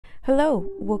Hello,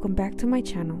 welcome back to my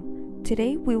channel.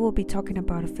 Today we will be talking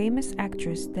about a famous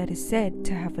actress that is said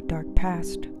to have a dark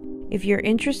past. If you're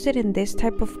interested in this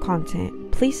type of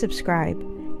content, please subscribe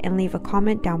and leave a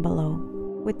comment down below.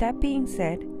 With that being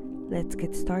said, let's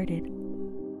get started.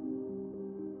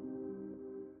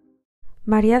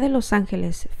 María de Los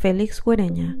Ángeles Félix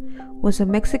Guereña was a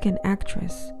Mexican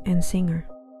actress and singer.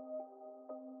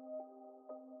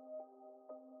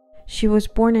 She was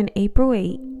born on April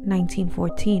 8,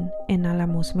 1914 in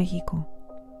Alamos, Mexico.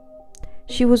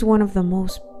 She was one of the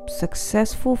most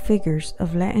successful figures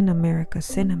of Latin America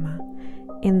cinema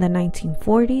in the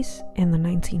 1940s and the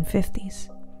 1950s.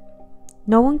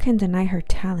 No one can deny her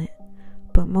talent,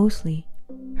 but mostly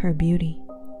her beauty.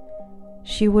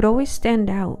 She would always stand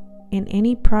out in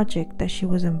any project that she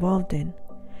was involved in.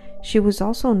 She was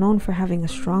also known for having a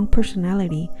strong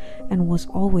personality and was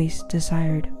always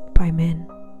desired by men.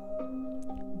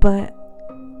 But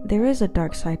there is a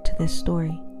dark side to this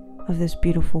story of this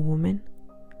beautiful woman.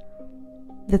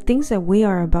 The things that we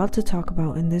are about to talk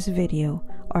about in this video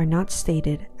are not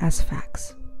stated as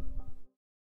facts.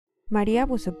 Maria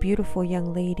was a beautiful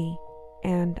young lady,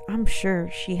 and I'm sure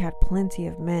she had plenty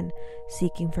of men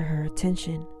seeking for her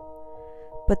attention.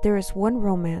 But there is one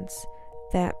romance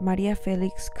that Maria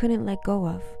Felix couldn't let go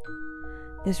of.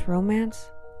 This romance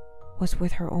was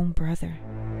with her own brother.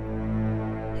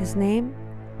 His name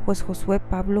was Josué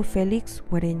Pablo Félix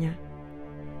Guereña.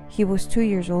 He was 2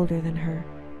 years older than her.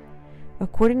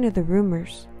 According to the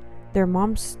rumors, their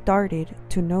mom started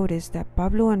to notice that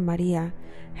Pablo and Maria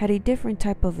had a different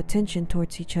type of attention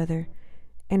towards each other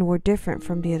and were different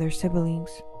from the other siblings.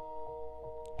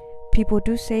 People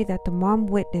do say that the mom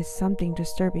witnessed something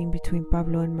disturbing between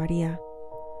Pablo and Maria.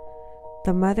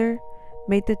 The mother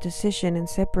made the decision in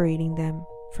separating them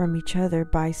from each other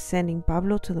by sending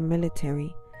Pablo to the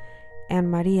military, and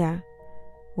Maria,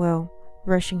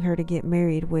 rushing her to get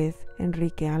married with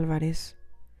Enrique Alvarez.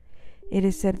 It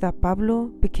is said that Pablo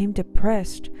became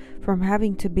depressed from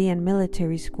having to be in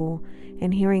military school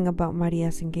and hearing about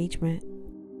Maria's engagement.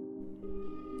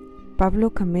 Pablo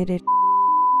committed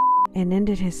and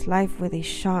ended his life with a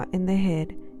shot in the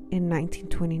head in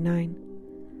 1929.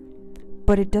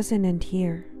 But it doesn't end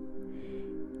here.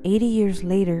 80 years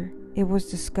later, it was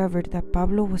discovered that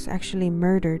Pablo was actually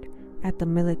murdered at the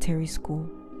military school.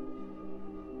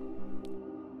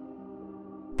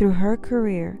 Through her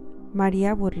career,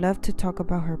 Maria would love to talk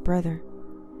about her brother.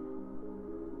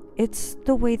 It's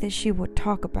the way that she would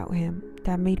talk about him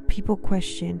that made people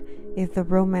question if the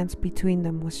romance between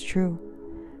them was true.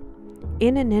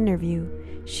 In an interview,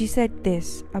 she said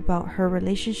this about her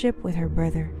relationship with her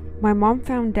brother. "My mom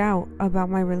found out about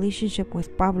my relationship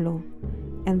with Pablo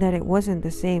and that it wasn't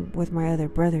the same with my other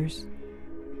brothers,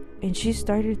 and she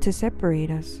started to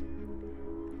separate us.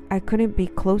 I couldn't be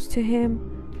close to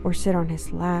him or sit on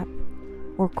his lap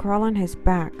or crawl on his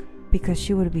back because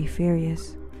she would be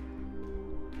furious."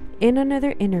 In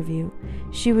another interview,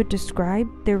 she would describe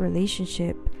their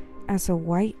relationship as a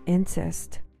white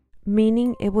incest,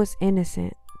 meaning it was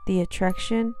innocent, the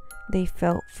attraction they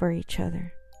felt for each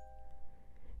other.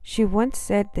 She once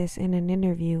said this in an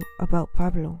interview about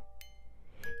Pablo.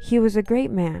 "He was a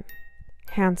great man,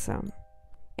 handsome,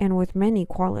 and with many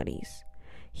qualities.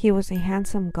 He was a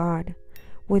handsome god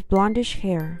with blondish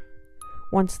hair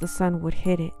once the sun would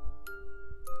hit it.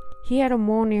 He had a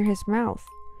mole near his mouth,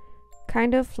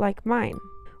 kind of like mine.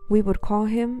 We would call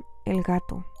him El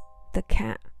Gato, the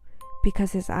cat,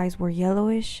 because his eyes were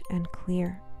yellowish and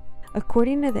clear."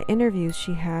 According to the interviews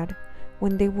she had,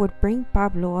 when they would bring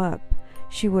Pablo up,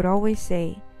 she would always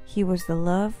say he was the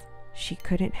love she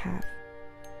couldn't have.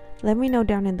 Let me know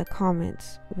down in the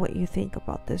comments what you think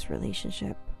about this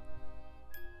relationship.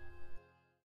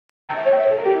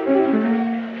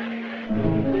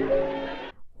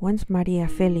 Once Maria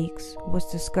Felix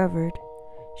was discovered,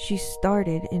 she starred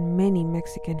in many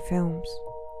Mexican films.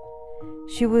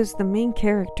 She was the main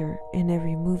character in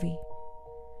every movie.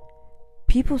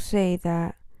 People say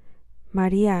that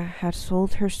Maria had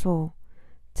sold her soul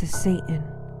to Satan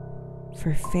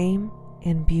for fame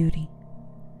and beauty.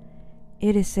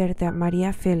 It is said that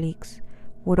Maria Felix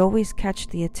would always catch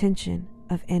the attention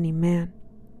of any man.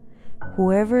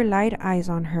 Whoever laid eyes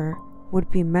on her would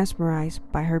be mesmerized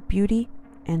by her beauty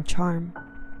and charm.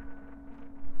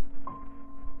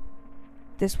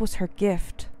 This was her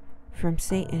gift from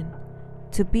Satan,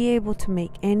 to be able to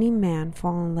make any man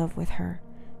fall in love with her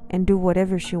and do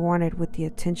whatever she wanted with the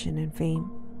attention and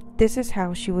fame. This is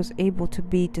how she was able to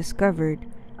be discovered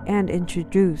and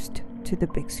introduced to the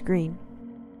big screen.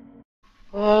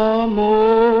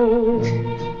 Amor,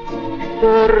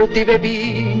 por ti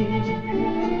bebí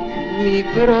mi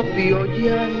propio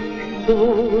llanto.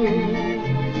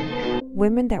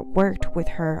 Women that worked with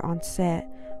her on set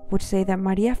would say that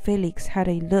Maria Felix had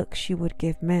a look she would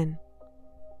give men.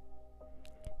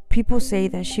 People say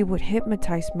that she would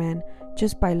hypnotize men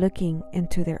just by looking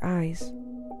into their eyes.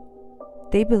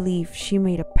 They believe she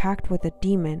made a pact with a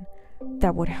demon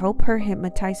that would help her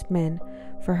hypnotize men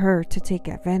for her to take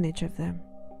advantage of them.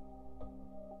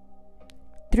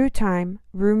 Through time,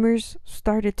 rumors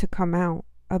started to come out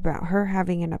about her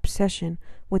having an obsession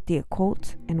with the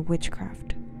occult and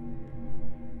witchcraft.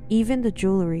 Even the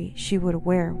jewelry she would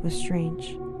wear was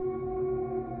strange.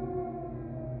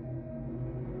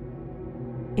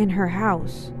 In her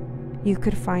house, you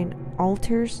could find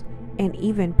altars and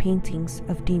even paintings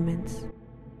of demons.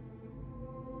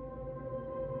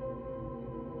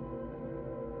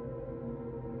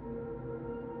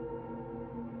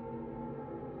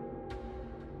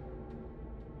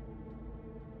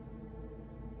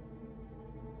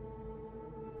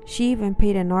 She even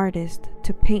paid an artist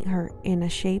to paint her in the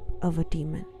shape of a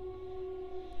demon.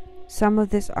 Some of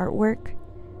this artwork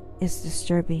is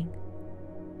disturbing.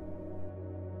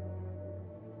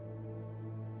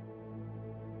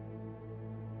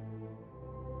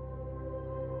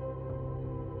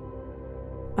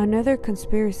 Another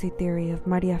conspiracy theory of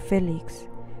Maria Felix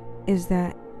is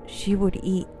that she would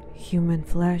eat human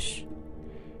flesh.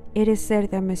 It is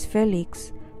said that Miss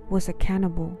Felix was a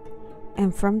cannibal,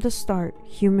 and from the start,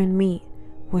 human meat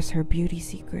was her beauty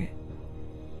secret.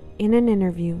 In an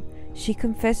interview, she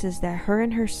confesses that her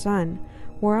and her son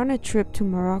were on a trip to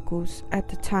Morocco at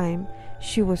the time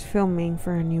she was filming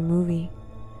for a new movie.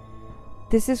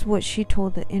 This is what she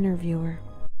told the interviewer.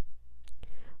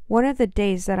 One of the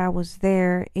days that I was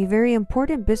there, a very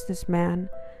important businessman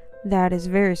that is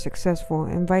very successful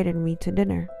invited me to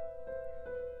dinner.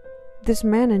 This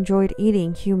man enjoyed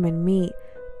eating human meat,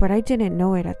 but I didn't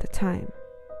know it at the time.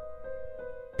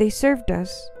 They served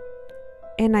us,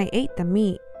 and I ate the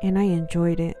meat, and I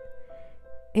enjoyed it.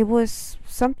 It was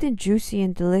something juicy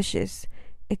and delicious,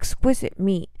 exquisite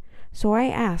meat, so I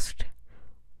asked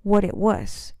what it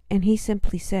was, and he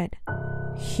simply said,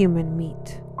 human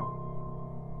meat.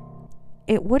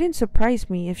 It wouldn't surprise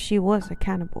me if she was a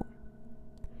cannibal.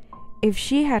 If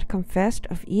she had confessed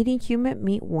of eating human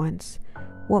meat once,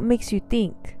 what makes you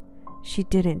think she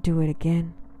didn't do it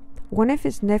again? One of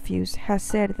his nephews has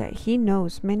said that he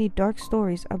knows many dark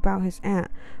stories about his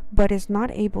aunt, but is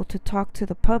not able to talk to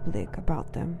the public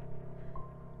about them.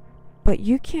 But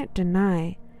you can't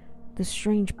deny the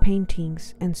strange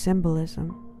paintings and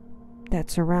symbolism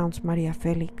that surrounds Maria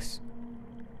Felix.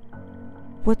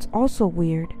 What's also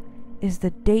weird is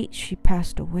the date she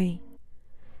passed away.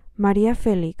 Maria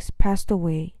Felix passed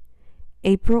away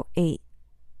April 8,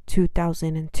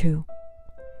 2002.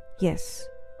 Yes,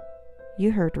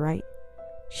 you heard right.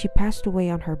 She passed away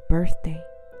on her birthday.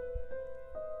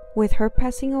 With her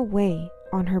passing away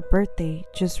on her birthday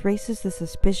just raises the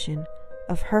suspicion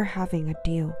of her having a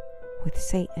deal with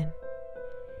Satan.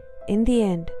 In the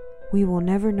end, we will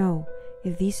never know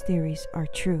if these theories are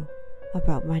true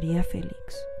about Maria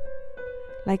Felix.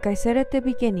 Like I said at the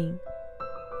beginning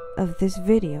of this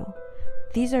video,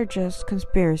 these are just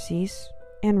conspiracies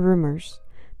and rumors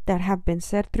that have been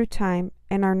said through time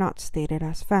and are not stated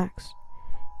as facts.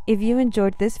 If you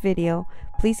enjoyed this video,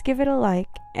 please give it a like,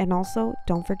 and also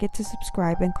don't forget to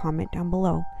subscribe and comment down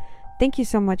below. Thank you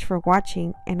so much for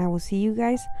watching, and I will see you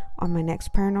guys on my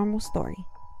next paranormal story.